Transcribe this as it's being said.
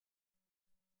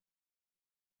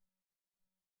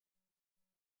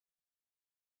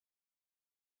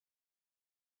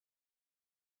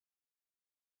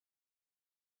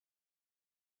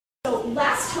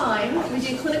last time we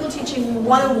did Clinical Teaching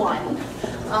 101,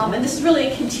 and this is really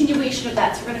a continuation of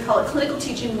that, so we're going to call it Clinical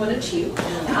Teaching 102.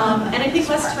 And I think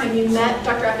last time you met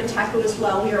Dr. Apataku as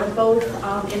well. We are both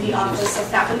in the Office of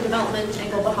Faculty Development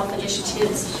and Global Health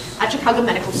Initiatives at Chicago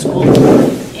Medical School.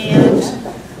 And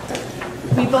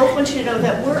we both want you to know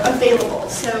that we're available.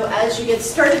 So as you get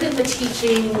started in the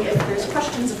teaching, if there's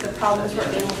questions, if there are problems, we're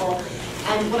available.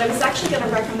 And what I was actually going to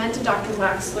recommend to Dr.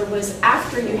 Waxler was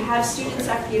after you have students,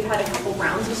 after you've had a couple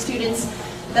rounds of students,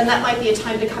 then that might be a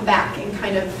time to come back and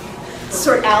kind of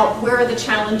sort out where are the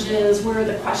challenges, where are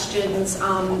the questions,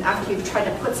 after you've tried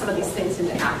to put some of these things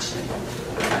into action.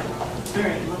 All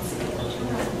right, let's see.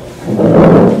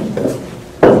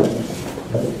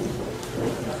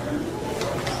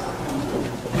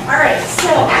 All right, so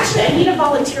actually I need a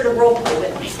volunteer to role play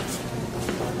with me.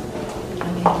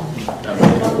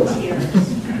 Volunteers.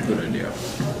 Good idea.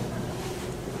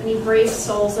 Any brave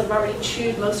souls that have already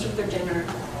chewed most of their dinner?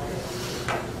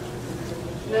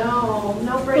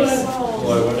 No brave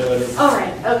souls. All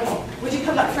right, okay. Would you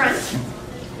come up front?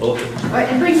 Okay. All right,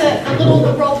 and bring the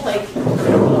little role play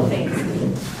little things.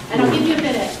 And I'll give you a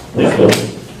minute.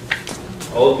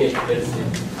 Okay, let's see.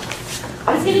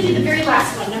 I was going to do the very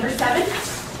last one, number 7.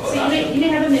 So you may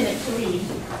have a minute to read.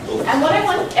 And what I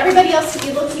want everybody else to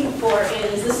be looking for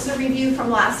is, this is a review from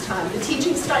last time. The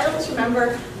teaching styles,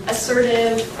 remember,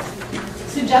 assertive,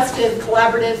 suggestive,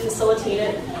 collaborative,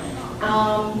 facilitated.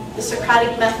 The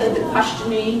Socratic method, the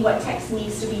questioning, what text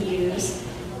needs to be used,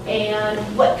 and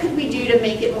what could we do to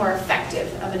make it more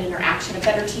effective of an interaction, a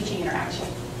better teaching interaction.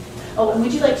 Oh, and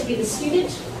would you like to be the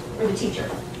student or the teacher?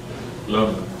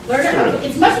 Learner. Learner? Okay.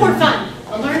 It's much more fun.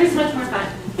 A learner is much more fun.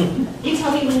 You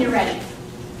tell me when you're ready.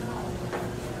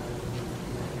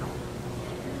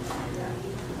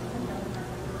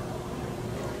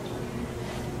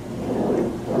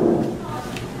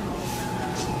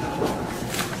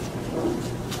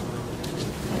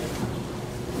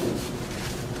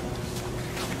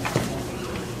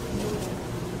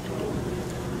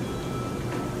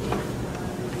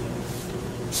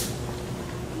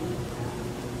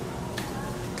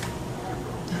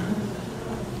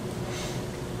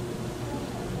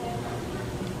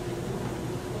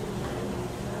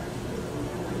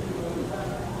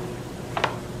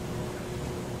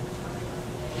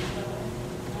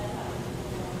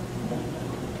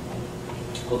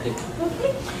 Okay.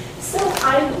 Okay, so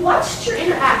I watched your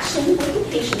interaction with the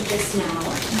patient just now,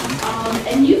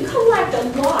 and you collect a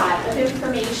lot of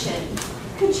information.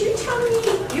 Could you tell me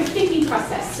your thinking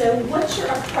process? So what's your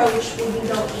approach when you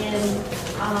go in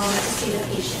to see the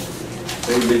patient?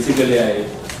 So basically I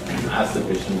ask the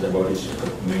patient about his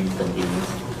main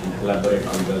complaints and elaborate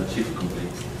on the chief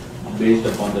complaints. Based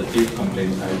upon the chief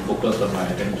complaints, I will focus on my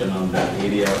attention on that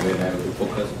area where I have to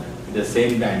focus. At the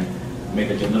same time, make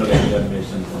a general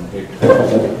examination from head to toe.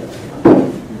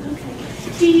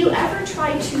 Okay. Do you ever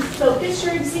try to focus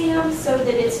your exam so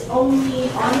that it's only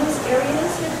on those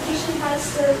areas where the patient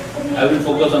has the main I will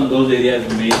focus on those areas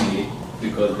mainly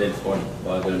because that's what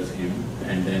bothers him,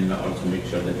 and then also make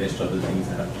sure the rest of the things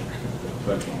are.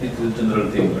 But it's a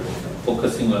general thing, but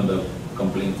focusing on the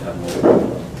complaints are more.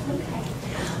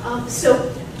 Okay.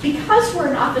 So because we're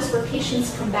an office where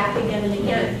patients come back again and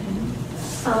again,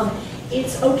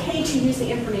 it's okay to use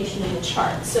the information in the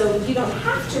chart. So you don't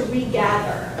have to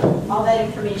regather all that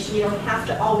information. You don't have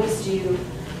to always do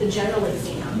the general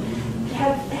exam.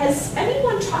 Has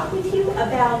anyone talked with you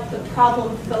about the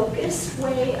problem-focused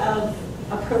way of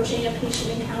approaching a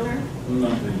patient encounter?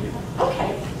 Not really.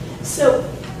 Okay. So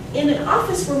in an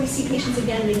office where we see patients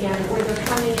again and again, where they're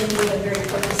coming in with a very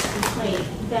focused complaint,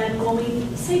 then when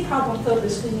we say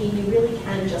problem-focused, we mean you really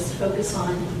can just focus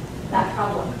on that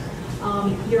problem.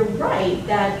 You're right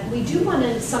that we do want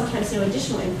to sometimes know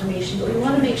additional information, but we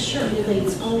want to make sure it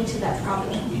relates only to that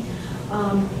problem.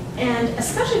 And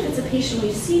especially if it's a patient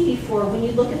we've seen before, when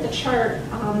you look at the chart,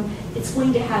 it's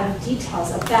going to have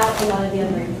details about a lot of the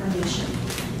other information.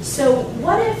 So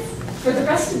what if, for the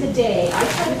rest of the day, I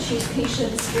try to choose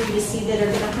patients for you to see that are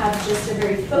going to have just a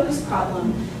very focused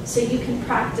problem, so you can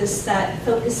practice that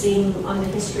focusing on the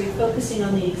history, focusing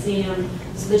on the exam,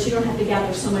 so that you don't have to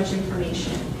gather so much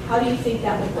information. How do you think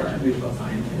that would work? We will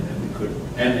find and we could,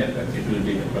 and it will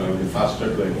be probably faster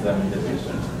to examine the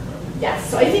patients. Yes,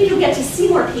 so I think you'll get to see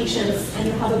more patients and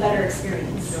you'll have a better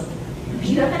experience. Do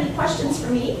you have any questions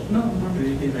for me? No, not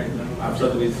really right now.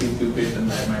 After we see few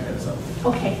patients, I might have some.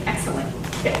 Okay, excellent.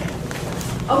 Good.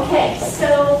 Okay,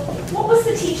 so what was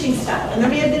the teaching style? And there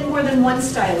may have been more than one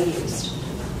style used.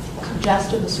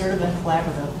 Suggestive, assertive, and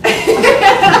collaborative.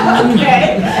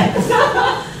 Okay.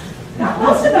 Got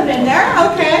most of them in there.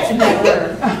 Okay. In that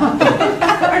order.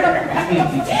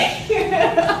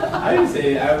 I would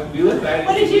say we were trying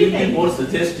What to did you be think? more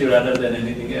suggestive rather than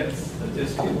anything else.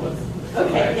 Suggestive was.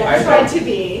 Okay, I yeah, tried thought to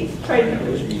be. it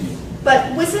was easy.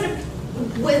 But was it,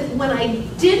 when I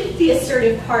did the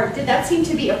assertive part, did that seem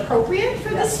to be appropriate for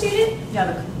the student?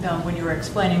 Yeah, no, when you were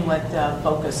explaining what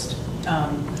focused,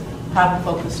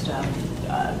 problem-focused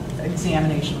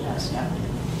examination was, yeah.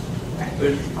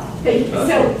 Good.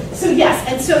 So yes,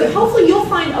 and so hopefully you'll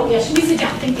find, oh yes, she needs it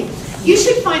down, thank you. You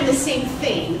should find the same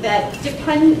thing, that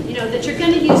that you're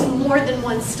going to use more than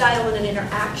one style in an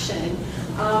interaction,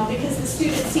 because the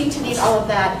students seem to need all of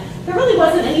that. There really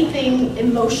wasn't anything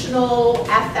emotional,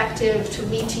 affective to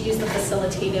me to use the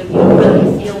facilitative, how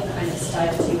you feel kind of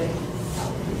style to it.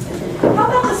 How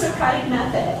about the Socratic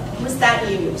method? Was that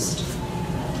used?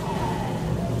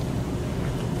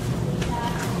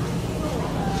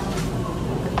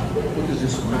 What is the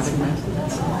Socratic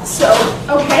method? So,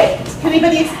 okay, can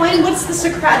anybody explain what's the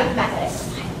Socratic method?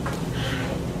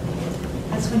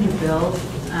 That's when you build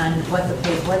on what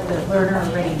the learner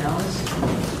already knows.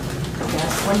 You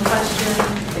ask one question,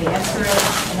 they answer it,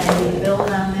 and then you build on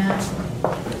that.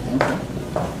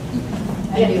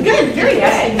 And you Good, very keep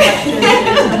asking good. questions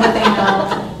based on what they know.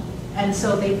 And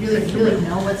so they really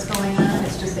know what's going on.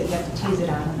 It's just that you have to tease it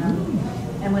out of them.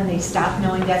 And when they stop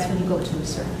knowing, that's when you go to a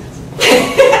certain.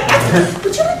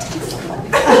 Would you like to take this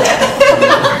one?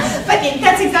 But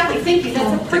that's exactly, thank you,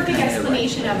 that's a perfect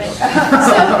explanation of it.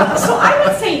 So I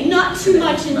would say not too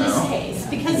much in this case,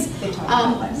 because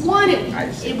one,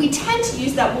 we tend to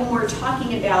use that when we're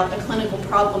talking about a clinical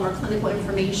problem or clinical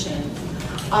information.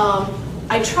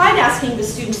 I tried asking the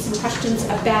students some questions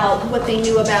about what they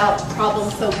knew about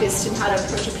problem-focused and how to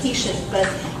approach a patient, but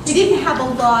they didn't have a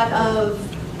lot of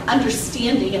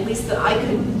understanding, at least that I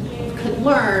could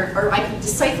learn or I could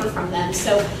decipher from them,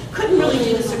 so couldn't really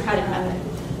do the Socratic method.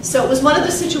 So it was one of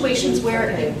those situations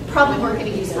where they probably weren't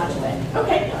going to use much of it.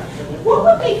 Okay, what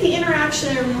would make the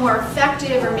interaction more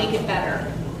effective or make it better?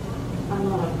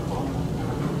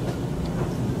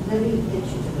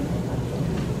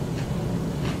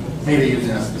 Maybe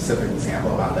using a specific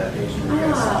example about that patient you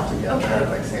guys saw together, okay.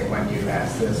 like say when you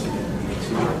asked this, you didn't need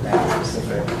to get that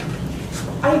specific.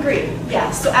 I agree, yeah.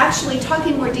 So actually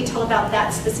talking more detail about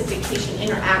that specific patient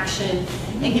interaction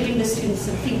and giving the students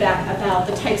some feedback about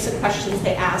the types of questions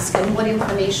they ask and what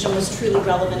information was truly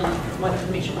relevant and what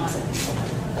information wasn't.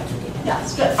 Yeah,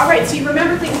 that's good. All right, so you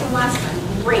remember things from last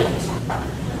time. Great.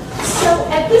 So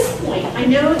at this point, I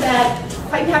know that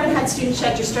if you haven't had students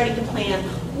yet, you're starting to plan.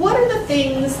 What are the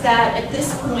things that at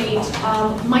this point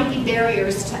might be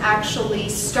barriers to actually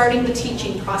starting the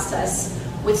teaching process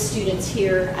with students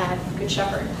here at Good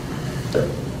Shepherd? The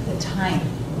time.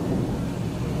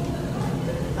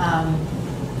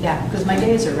 Yeah, because my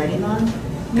days are already long.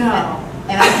 No.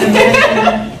 And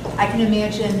I can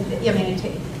imagine, I mean, it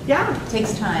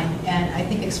takes time. And I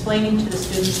think explaining to the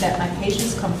students that my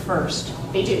patients come first.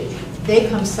 They do. They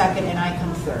come second and I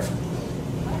come third.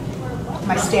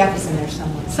 My staff is in there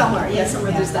somewhere. Somewhere, yeah,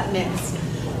 somewhere there's that mix.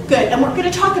 Good, and we're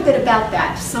going to talk a bit about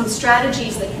that, some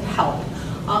strategies that can help.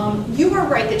 You are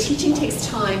right, the teaching takes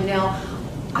time. Now,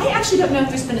 I actually don't know if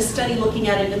there's been a study looking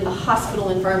at it in the hospital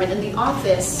environment. In the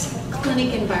office,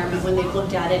 clinic environment, when they've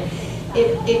looked at it,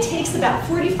 it takes about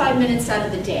 45 minutes out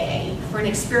of the day for an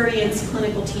experienced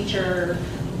clinical teacher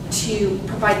to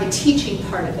provide the teaching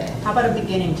part of it. How about a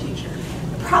beginning teacher?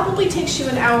 Probably takes you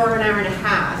an hour and a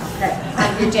half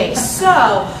on your day. So,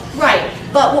 right,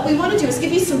 but what we want to do is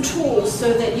give you some tools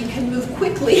so that you can move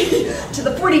quickly to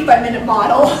the 45-minute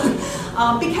model.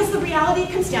 Because the reality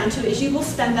it comes down to is you will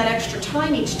spend that extra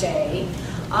time each day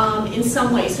in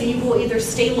some way. So you will either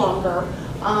stay longer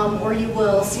or you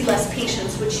will see less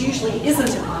patients, which usually isn't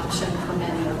an option for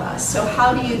many of us. So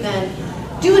how do you then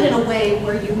do it in a way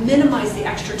where you minimize the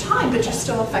extra time, but you're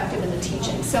still effective in the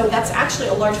teaching? So that's actually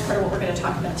a large part of what we're going to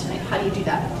talk about tonight. How do you do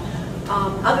that?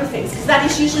 Other things, because that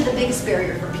is usually the biggest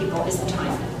barrier for people is the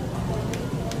time.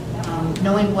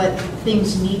 Knowing what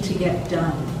things need to get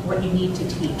done, what you need to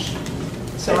teach.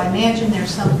 So I imagine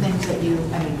there's some things that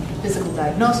physical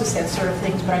diagnosis, that sort of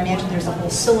things, but I imagine there's a whole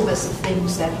syllabus of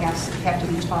things that have to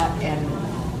be taught and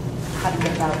how to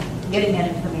get about getting that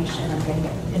information and getting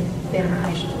that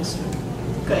information to the student.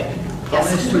 Good.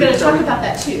 Yes, we're going to talk about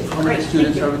that too. How many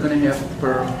students are we going to have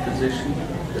per physician?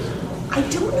 I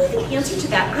don't know the answer to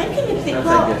that. I'm going to think, That's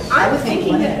well, a guess. I I'm would think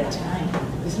thinking one that, at a time,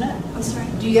 isn't it? I'm sorry.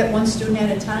 Do you get one student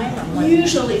at a time? Or one?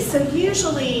 Usually,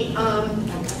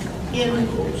 in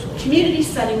community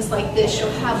settings like this,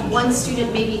 you'll have one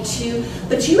student, maybe two,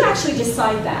 but you actually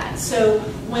decide that. So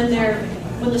when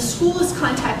the school is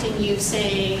contacting you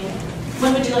saying,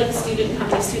 when would you like a student and how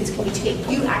many students can you take,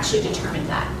 you actually determine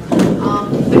that.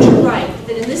 But you're right,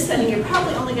 that in this setting, you're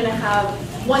probably only going to have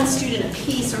one student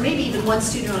apiece, or maybe even one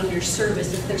student on your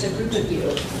service if there's a group of you.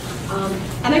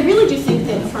 And I really do think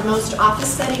that for most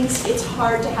office settings, it's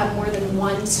hard to have more than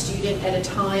one student at a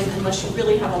time unless you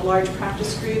really have a large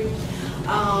practice group.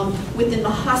 Within the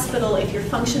hospital, if you're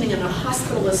functioning in a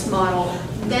hospitalist model,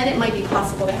 then it might be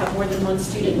possible to have more than one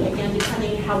student, again,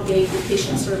 depending on how big your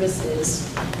patient service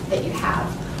is that you have.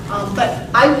 But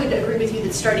I would agree with you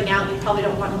that starting out, you probably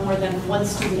don't want more than one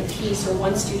student apiece or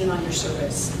one student on your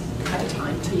service at a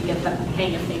time until you get the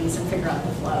hang of things and figure out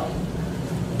the flow.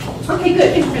 Okay,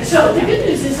 good. So the good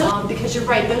news is, because you're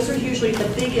right, those are usually the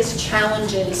biggest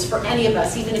challenges for any of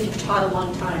us, even if you've taught a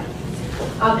long time.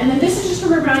 And then this is just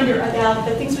a reminder about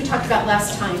the things we talked about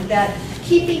last time, that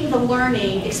keeping the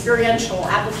learning experiential,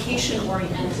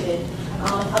 application-oriented,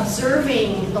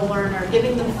 observing the learner,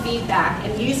 giving them feedback,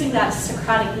 and using that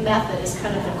Socratic method as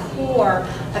kind of the core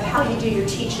of how you do your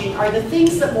teaching are the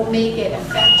things that will make it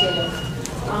effective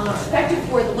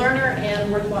for the learner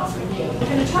and worthwhile for you. We're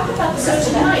going to talk about the rest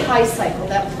of that high cycle,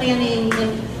 that planning,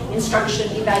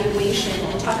 instruction, evaluation,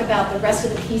 and talk about the rest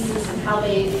of the pieces and how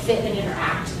they fit and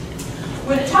interact.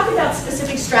 We're going to talk about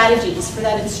specific strategies for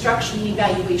that instruction and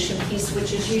evaluation piece,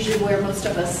 which is usually where most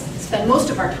of us spend most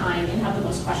of our time and have the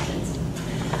most questions.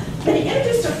 I'm going to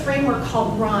introduce a framework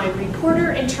called RIME,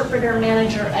 Reporter, Interpreter,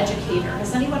 Manager, Educator.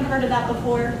 Has anyone heard of that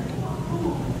before?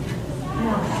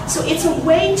 No. So it's a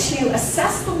way to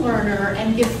assess the learner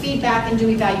and give feedback and do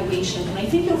evaluation. And I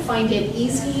think you'll find it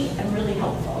easy and really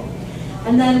helpful.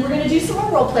 And then we're going to do some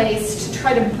more role plays to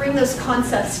try to bring those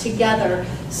concepts together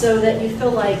so that you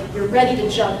feel like you're ready to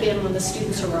jump in when the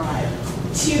students arrive.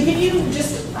 To give you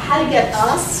just how to get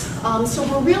us, so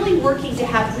we're really working to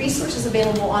have resources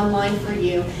available online for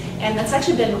you, and that's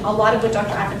actually been a lot of what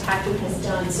Dr. Afantaktu has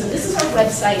done. So this is our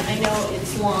website. I know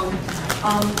it's long.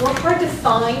 We're hard to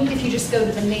find if you just go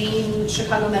to the main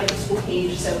Chicago Medical School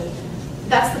page, so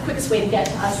that's the quickest way to get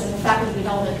to us and the faculty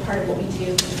development part of what we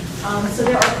do. So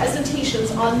there are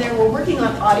presentations on there. We're working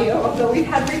on audio, although we've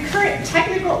had recurrent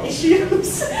technical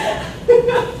issues.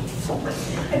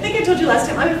 I think I told you last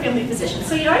time, I'm a family physician.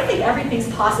 So, I think everything's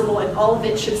possible and all of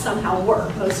it should somehow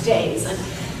work most days. And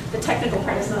the technical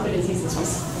part is not as easy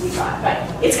as we got,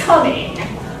 but it's coming.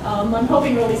 I'm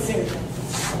hoping really soon.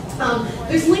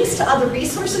 There's links to other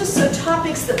resources, so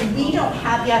topics that we don't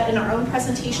have yet in our own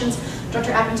presentations.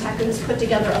 Dr. Afantaktu has put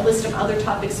together a list of other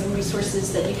topics and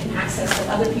resources that you can access that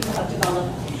other people have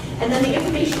developed. And then the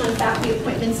information on faculty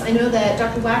appointments. I know that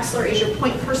Dr. Waxler is your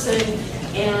point person,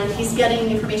 and he's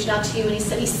getting information out to you, and he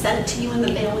said he sent it to you in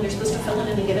the mail, and you're supposed to fill it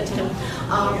in and give it to him.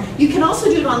 You can also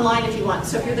do it online if you want.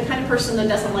 So if you're the kind of person that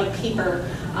doesn't like paper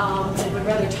and would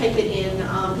rather type it in,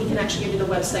 he can actually give you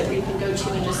the website where you can go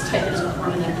to and just type it in the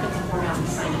form and then print the form out and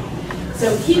sign it.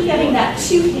 So keep getting that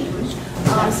to him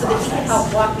so that he can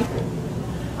help walk you through.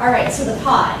 All right, so the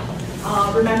pie.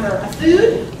 Remember, a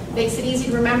food makes it easy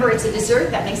to remember. It's a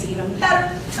dessert. That makes it even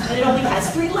better. And it only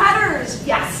has 3 letters.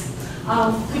 Yes.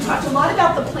 We talked a lot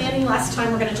about the planning last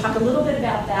time. We're going to talk a little bit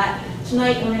about that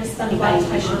tonight, and we're going to spend a lot of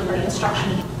time on the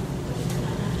instruction.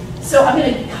 So I'm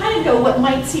going to kind of go what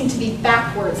might seem to be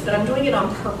backwards, but I'm doing it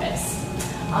on purpose.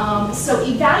 So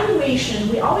evaluation,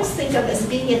 we always think of as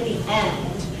being at the end.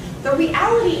 The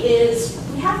reality is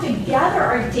we have to gather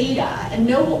our data and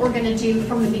know what we're going to do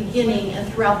from the beginning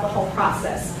and throughout the whole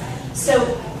process. So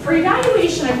for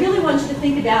evaluation, I really want you to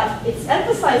think about, it's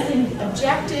emphasizing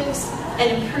objectives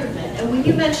and improvement. And when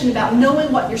you mentioned about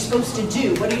knowing what you're supposed to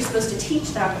do, what are you supposed to teach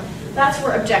them, that's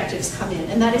where objectives come in.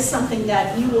 And that is something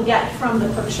that you will get from the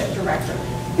clerkship director.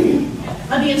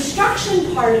 On the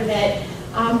instruction part of it,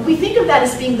 we think of that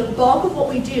as being the bulk of what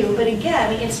we do, but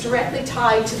again, it's directly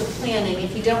tied to the planning.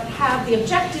 If you don't have the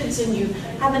objectives and you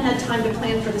haven't had time to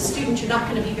plan for the student, you're not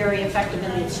going to be very effective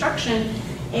in the instruction.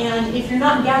 And if you're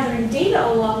not gathering data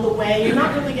along the way, you're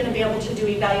not really going to be able to do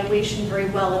evaluation very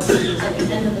well at the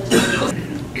end of the time.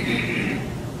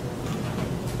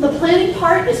 The planning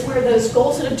part is where those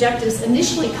goals and objectives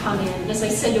initially come in. As I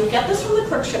said, you'll get this from the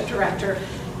clerkship director.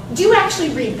 Do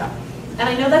actually read them. And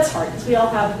I know that's hard because we all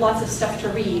have lots of stuff to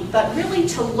read, but really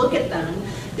to look at them,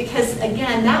 because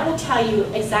again, that will tell you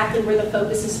exactly where the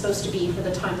focus is supposed to be for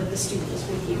the time that the student is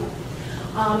with you.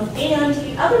 And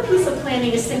the other piece of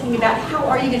planning is thinking about how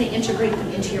are you going to integrate them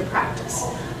into your practice.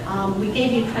 We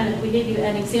gave you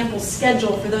an example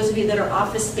schedule for those of you that are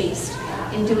office-based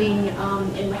in doing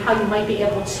and how you might be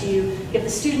able to give the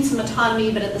students some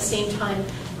autonomy, but at the same time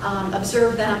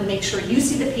observe them, make sure you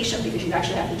see the patient because you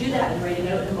actually have to do that and write a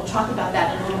note, and we'll talk about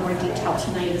that in a little more detail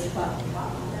tonight as well.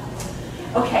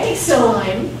 Okay, so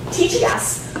I'm teaching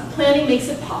us. Planning makes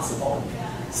it possible.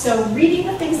 So reading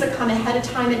the things that come ahead of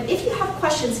time, and if you have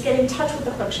questions, get in touch with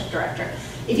the clerkship director.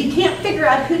 If you can't figure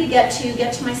out who to get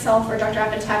to myself or Dr.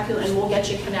 Apataku, and we'll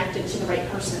get you connected to the right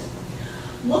person.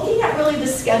 Looking at really the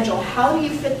schedule, how do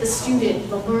you fit the student,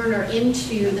 the learner,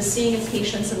 into the seeing of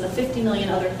patients and the 50 million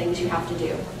other things you have to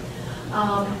do.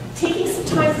 Taking some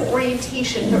time for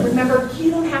orientation, but remember, you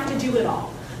don't have to do it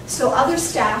all. So other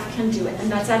staff can do it,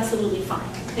 and that's absolutely fine.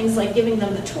 Things like giving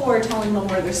them the tour, telling them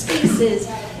where their space is,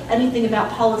 anything about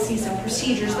policies and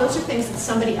procedures, those are things that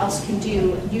somebody else can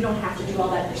do, and you don't have to do all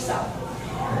that yourself.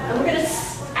 And we're going to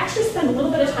actually spend a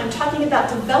little bit of time talking about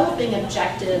developing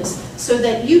objectives so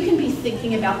that you can be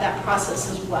thinking about that process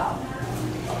as well.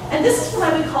 And this is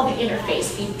what I would call the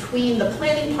interface between the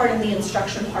planning part and the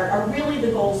instruction part are really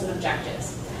the goals and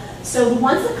objectives. So the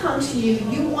ones that come to you,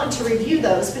 you want to review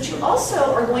those, but you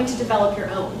also are going to develop your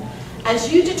own.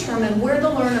 As you determine where the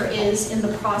learner is in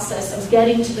the process of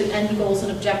getting to the end goals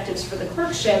and objectives for the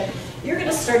clerkship, you're going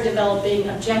to start developing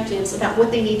objectives about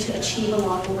what they need to achieve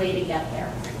along the way to get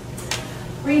there.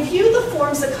 Review the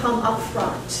forms that come up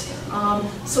front.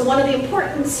 So one of the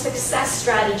important success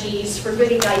strategies for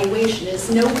good evaluation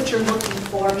is know what you're looking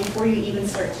for before you even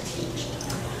start to teach.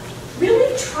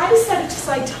 Really try to set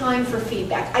aside time for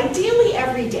feedback, ideally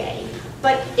every day,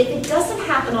 but if it doesn't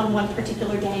happen on one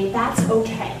particular day, that's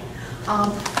okay.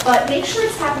 But make sure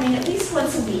it's happening at least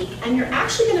once a week, and you're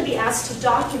actually going to be asked to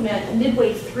document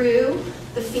midway through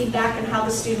the feedback and how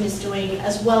the student is doing,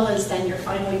 as well as then your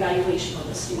final evaluation of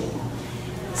the student.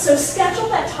 So schedule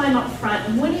that time up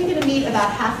front. When are you going to meet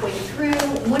about halfway through?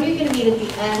 When are you going to meet at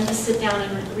the end to sit down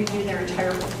and review their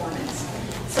entire performance?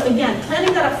 So again,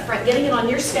 planning that up front, getting it on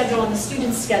your schedule and the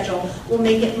student's schedule will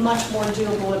make it much more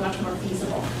doable and much more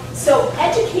feasible. So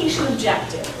education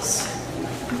objectives.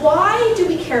 Why do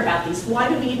we care about these? Why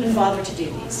do we even bother to do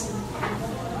these?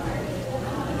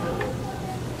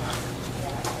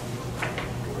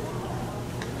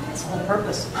 That's the whole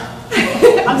purpose.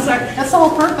 I'm sorry. That's the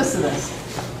whole purpose of this.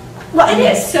 Well, it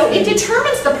is. So it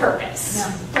determines the purpose,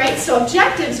 Yeah. right? So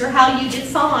objectives are how you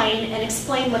define and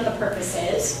explain what the purpose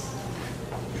is.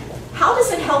 How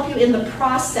does it help you in the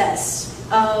process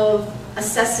of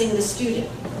assessing the student?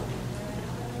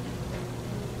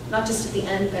 Not just at the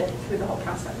end, but through the whole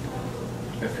process.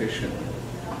 Efficient.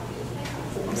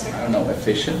 I don't know,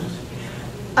 efficient?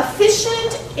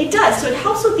 Efficient, it does. So it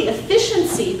helps with the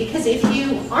efficiency, because if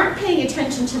you aren't paying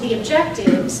attention to the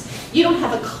objectives, you don't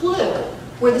have a clue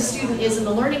where the student is in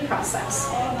the learning process.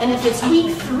 And if it's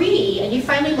week 3 and you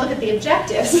finally look at the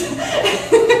objectives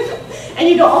and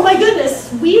you go, oh my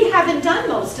goodness, we haven't done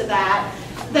most of that,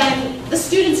 then the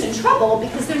student's in trouble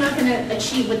because they're not going to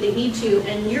achieve what they need to,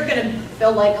 and you're going to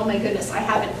feel like, oh my goodness, I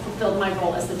haven't fulfilled my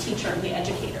role as the teacher and the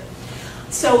educator.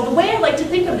 So the way I like to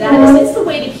think of that is it's the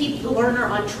way to keep the learner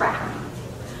on track.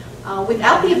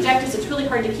 Without the objectives, it's really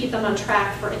hard to keep them on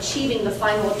track for achieving the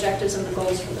final objectives and the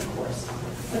goals for the course.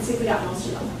 Let's see if we got most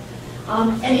of them.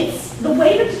 And it's the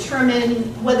way to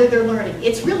determine whether they're learning.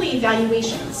 It's really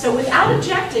evaluation. So without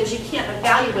objectives, you can't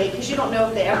evaluate because you don't know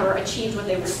if they ever achieved what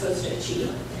they were supposed to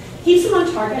achieve. Keeps them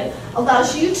on target,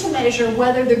 allows you to measure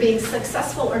whether they're being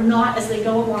successful or not as they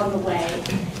go along the way,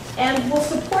 and will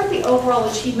support the overall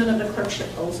achievement of the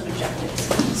clerkship goals and objectives.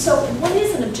 So what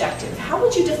is an objective? How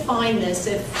would you define this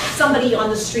if somebody on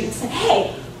the street said,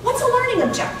 hey, what's a learning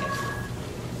objective?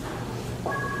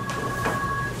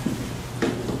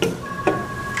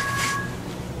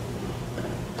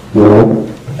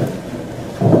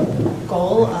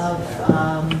 Goal of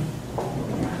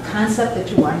concept that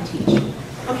you want to teach.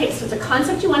 Okay, so it's a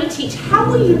concept you want to teach. How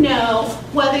will you know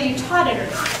whether you taught it or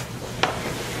not?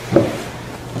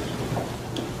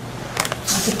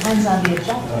 It depends on the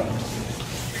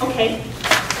objective. Okay,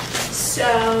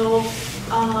 so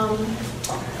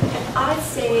I'd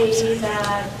say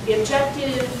that the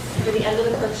objective for the end of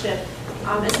the clerkship is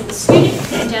that the student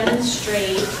can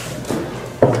demonstrate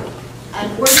an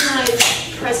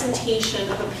organized presentation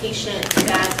of a patient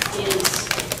that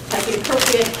has the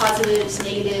appropriate positives,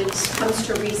 negatives, comes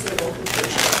to a reasonable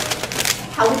conclusion.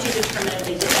 How would you determine if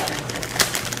they did that?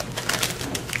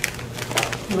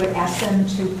 You would ask them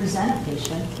to present a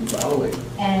patient, Evaluate.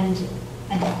 and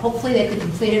hopefully they could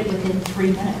complete it within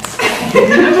 3 minutes. Okay,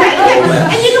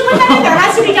 and you can put that in there. It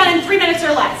has to be done in 3 minutes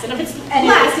or less. And if it's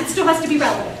less, it still has to be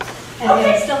relevant. And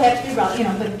it still have to be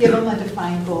relevant, but give them a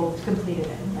defined goal to complete it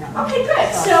in. Okay,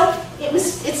 good. So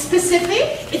it's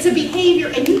specific, it's a behavior,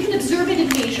 and you can observe it and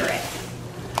measure it.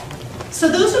 So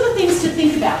those are the things to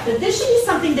think about. That this should be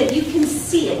something that you can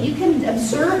see it, you can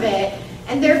observe it,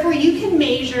 and therefore you can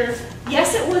measure,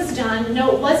 yes, it was done,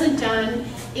 no, it wasn't done,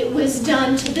 it was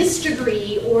done to this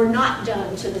degree, or not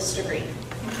done to this degree.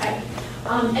 Okay?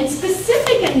 And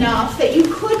specific enough that you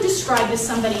could describe to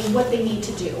somebody what they need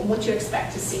to do and what you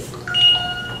expect to see.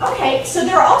 Okay, so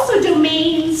there are also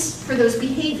domains for those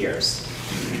behaviors.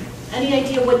 Any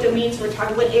idea what domains we're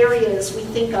talking, what areas we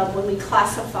think of when we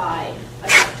classify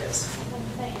objectives?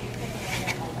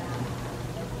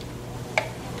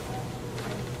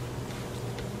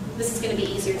 This is going to be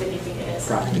easier than you think it is.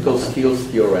 Practical skills,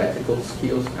 theoretical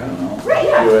skills, I don't know. Right,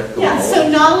 yeah. Theoretical Yeah, so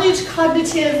knowledge. knowledge,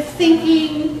 cognitive,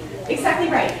 thinking, exactly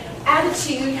right.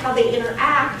 Attitude, how they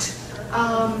interact,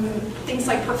 things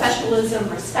like professionalism,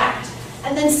 respect,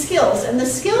 and then skills. And the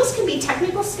skills can be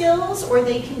technical skills or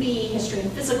they can be history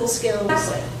and physical skills.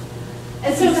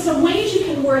 And so some ways you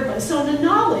can word them. So in the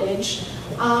knowledge,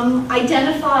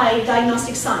 identify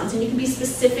diagnostic signs, and you can be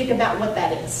specific about what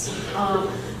that is.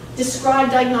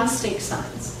 Describe diagnostic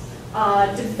signs.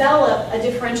 Develop a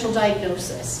differential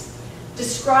diagnosis.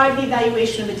 Describe the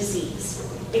evaluation of a disease.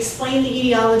 Explain the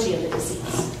etiology of the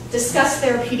disease. Discuss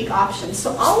therapeutic options.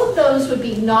 So all of those would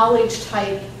be knowledge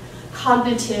type,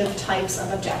 cognitive types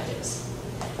of objectives.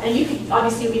 And you could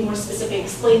obviously be more specific,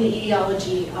 explain the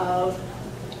etiology of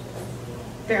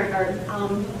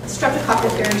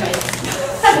streptococcus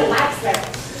pharyngitis. Relax there.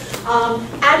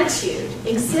 Attitude,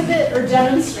 exhibit or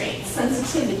demonstrate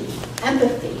sensitivity,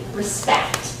 empathy,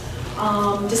 respect,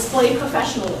 display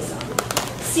professionalism,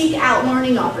 seek out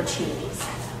learning opportunities,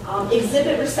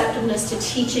 exhibit receptiveness to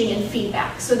teaching and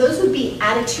feedback. So those would be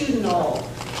attitudinal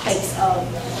types of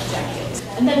objectives.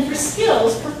 And then for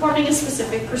skills, performing a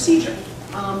specific procedure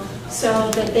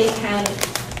so that they can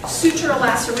suture a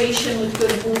laceration with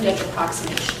good wound edge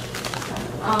approximation.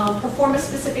 Perform a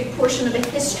specific portion of a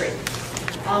history.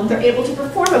 They're able to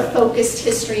perform a focused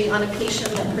history on a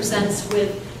patient that presents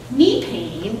with knee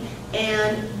pain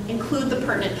and include the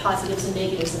pertinent positives and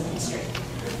negatives in the history.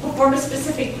 Perform a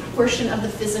specific portion of the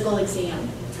physical exam.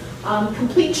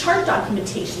 Complete chart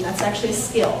documentation, that's actually a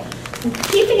skill. And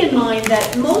keeping in mind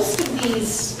that most of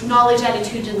these knowledge,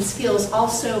 attitudes, and skills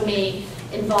also may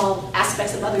involve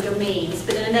aspects of other domains,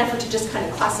 but in an effort to just kind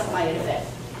of classify it a bit.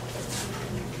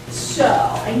 So,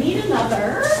 I need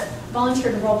another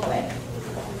volunteer to role play.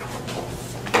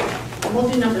 And we'll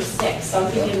do number 6, so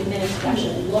I'll give you a minute to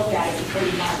actually look at it before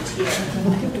you volunteer.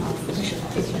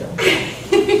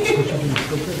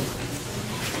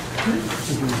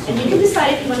 And you can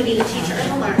decide if you want to be the teacher or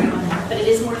the learner, but it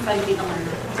is more fun to be the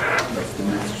learner.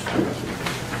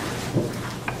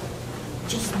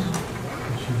 Just now.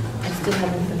 I still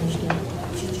haven't finished yet.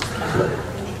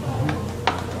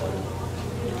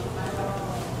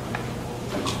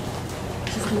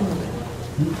 Just a moment.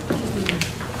 Just a minute.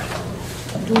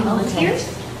 Do Volunteers?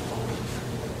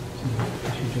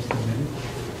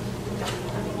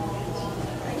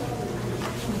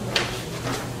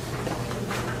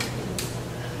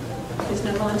 There's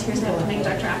no volunteers, I will make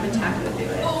Dr. Appentacco do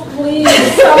it. Oh, please,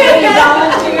 somebody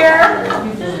volunteer.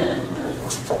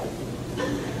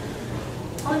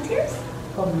 Volunteers?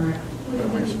 Go, Merritt. What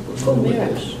am I supposed to Go, do with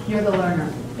Mary. this? You're the learner.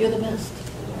 You're the best.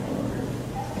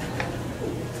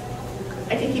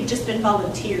 I think you've just been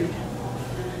volunteered.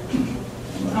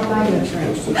 I'll buy you a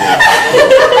drink. Just do it.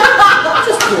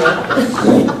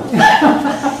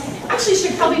 Actually, she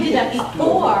probably did that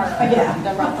before. Yeah.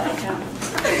 The rough account.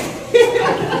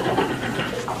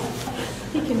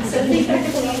 He can So think back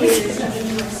to the years of when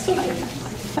you were a student.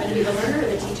 Want to be the learner or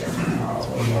the teacher?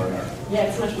 Learner. Yeah,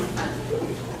 it's much more fun.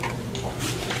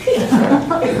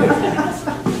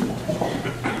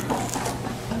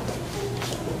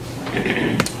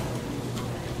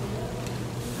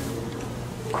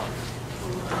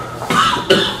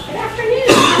 Good afternoon.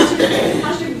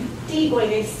 How's your day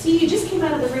going? I see you just came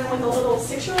out of the room with a little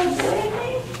 6-year-old boy, I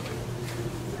think.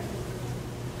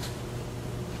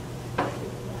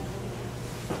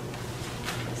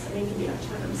 So they can be our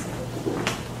terms.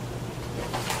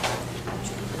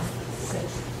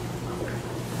 6.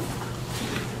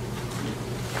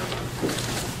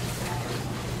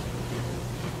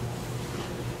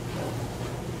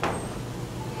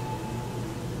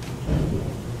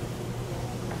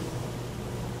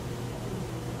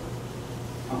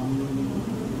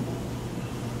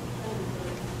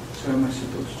 So am I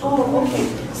supposed to? Oh, okay.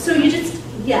 So you just,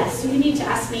 yes, so you need to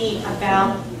ask me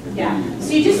about, yeah.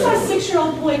 So you just saw a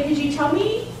 6-year-old boy. Could you tell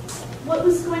me what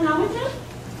was going on with him?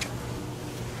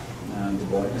 And the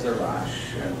boy has a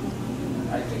rash, and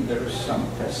I think there is some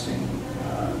testing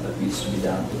that needs to be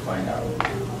done to find out,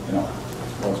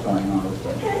 what's going on with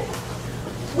them. Okay.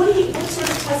 What sort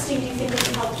of testing do you think would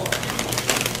be helpful?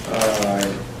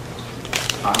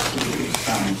 Possibly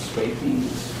some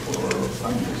scrapings for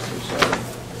fungus or so.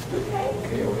 Okay.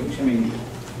 KOH, I mean,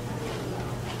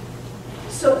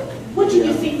 So what do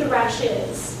you think the rash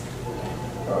is?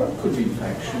 It could be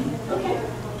infection, Okay.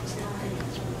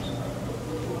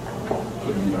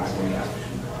 could be drug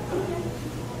reaction.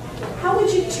 How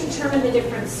would you determine the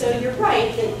difference? So you're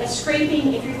right that a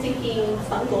scraping, if you're thinking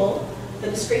fungal,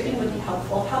 then a scraping would be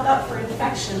helpful. How about for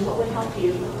infection? What would help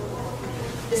you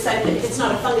decide that if it's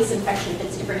not a fungus infection, if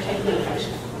it's a different type of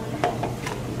infection?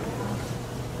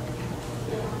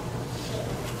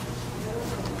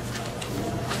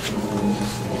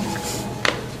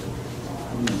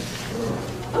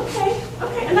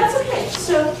 Okay, and that's okay.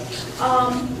 So,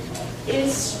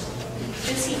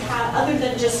 does he have, other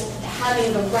than just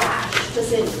having the rash,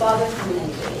 does it bother him in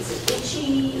any way? Is it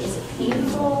itchy? Is it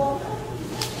painful?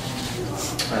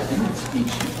 I think it's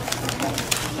itchy.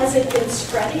 Has it been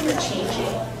spreading or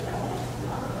changing?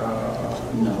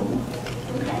 No,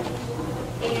 Okay.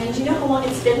 And do you know how long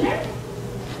it's been there?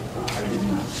 I did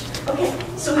not.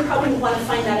 Okay, so we probably want to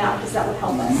find that out because that would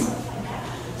help us.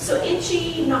 So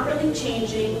itchy, not really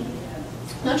changing,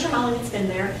 not sure how long it's been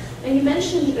there. And you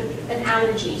mentioned an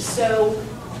allergy. So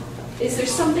is there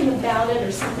something about it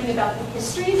or something about the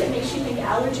history that makes you think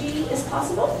allergy is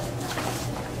possible?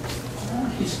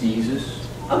 He sneezes.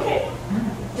 Okay.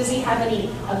 Does he have any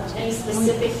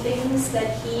specific things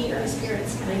that he or his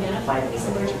parents can identify that he's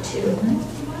allergic to?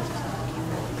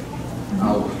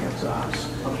 I'll have to ask.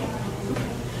 Okay.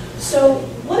 So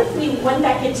what if we went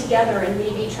back in together and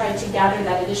maybe tried to gather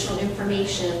that additional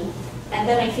information? And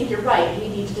then I think you're right, we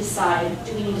need to decide,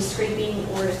 do we need a scraping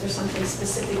or is there something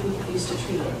specific we could use to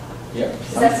treat it? Yeah.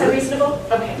 Does that sound reasonable?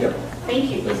 Okay. Yep. Thank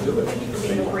you. Let's do it. Thank you for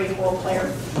being a great role player.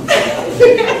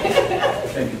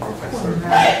 Thank you, Professor.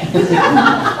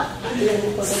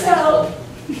 So,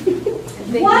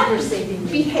 Thank you what for saving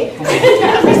me. behavior?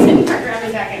 We're sitting here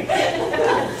grabbing back in.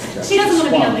 She doesn't want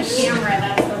to be on the camera,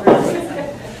 that's the real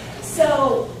reason.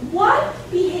 So, what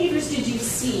behaviors did you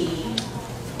see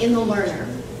in the learner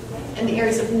in the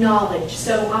areas of knowledge?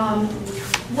 So,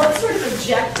 what sort of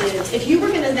objectives, if you were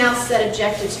going to now set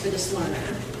objectives for this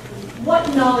learner,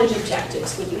 what knowledge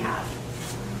objectives would you have?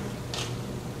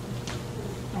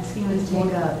 Asking him to take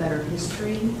a better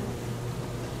history.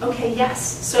 Okay, yes.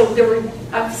 So there were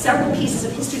several pieces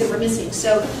of history that were missing.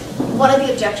 So one of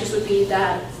the objectives would be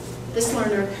that this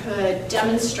learner could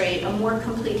demonstrate a more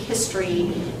complete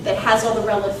history that has all the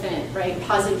relevant, right,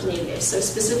 positives, negatives. So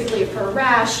specifically for a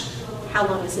rash, how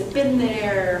long has it been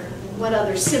there? What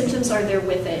other symptoms are there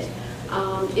with it?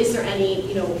 Is there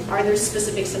any, are there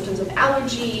specific symptoms of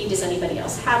allergy? Does anybody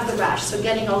else have the rash? So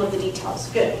getting all of the details,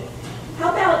 good.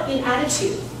 How about in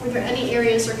attitude? Were there any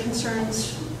areas or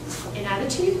concerns in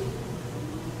attitude?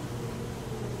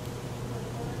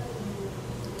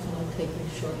 Taking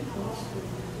shortcuts.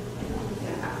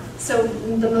 So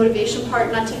the motivation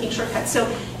part, not taking shortcuts. So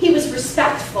he was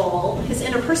respectful. His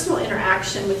interpersonal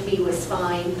interaction with me was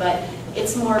fine, but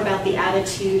it's more about the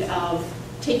attitude of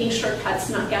taking shortcuts,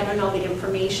 not gathering all the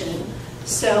information.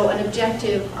 So an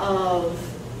objective of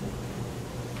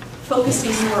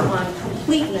focusing more on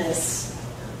completeness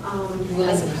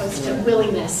as opposed to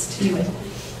willingness to do it.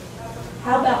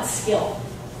 How about skill?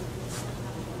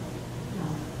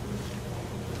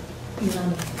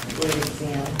 Non-word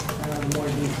exam, more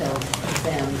detailed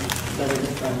exam, better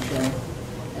differential,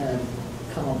 and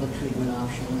come up with treatment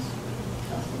options,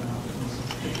 counseling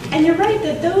options. And you're right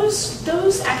that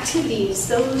those activities,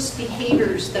 those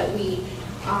behaviors that we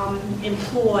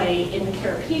employ in the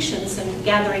care of patients and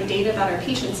gathering data about our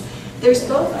patients, there's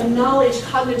both a knowledge,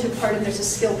 cognitive part, and there's a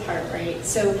skill part, right?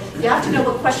 So you have to know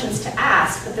what questions to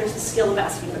ask, but there's the skill of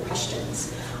asking the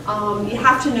questions. You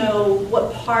have to know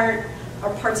what part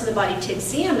or parts of the body to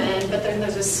examine, but then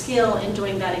there's a skill in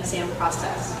doing that exam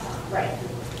process, right?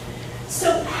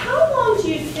 So how long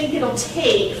do you think it'll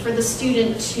take for the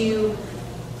student to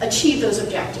achieve those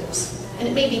objectives? And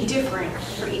it may be different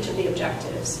for each of the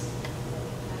objectives.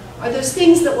 Are those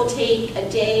things that will take a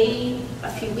day, a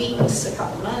few weeks, a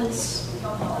couple months?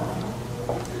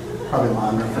 Probably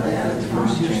longer for the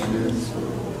attitude changes.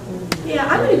 Yeah,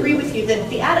 I would agree with you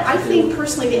that I think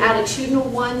personally the attitudinal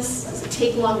ones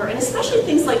take longer, and especially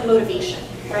things like motivation,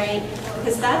 right?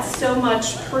 Because that's so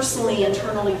much personally,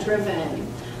 internally driven,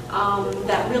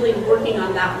 that really working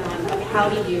on that one of how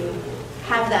do you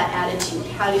have that attitude,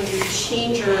 how do you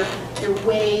change your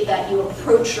way that you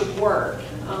approach your work,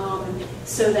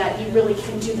 so that you really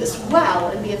can do this well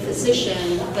and be a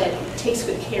physician that takes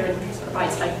good care and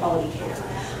provides high quality care.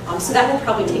 So that will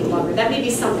probably take longer. That may be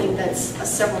something that's a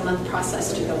several-month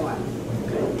process to go on.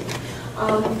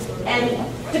 And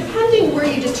depending where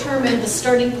you determine the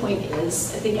starting point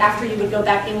is, I think after you would go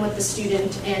back in with the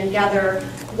student and gather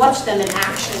watch them in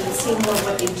action and see more of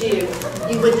what they do,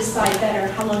 you would decide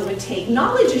better how long it would take.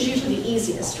 Knowledge is usually the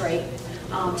easiest, right,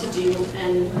 to do,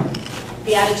 and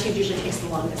the attitude usually takes the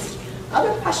longest.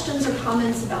 Other questions or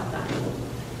comments about that?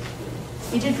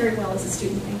 You did very well as a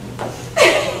student, thank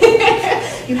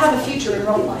you. You have a future in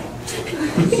role playing.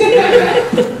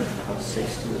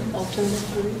 Alternative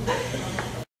three?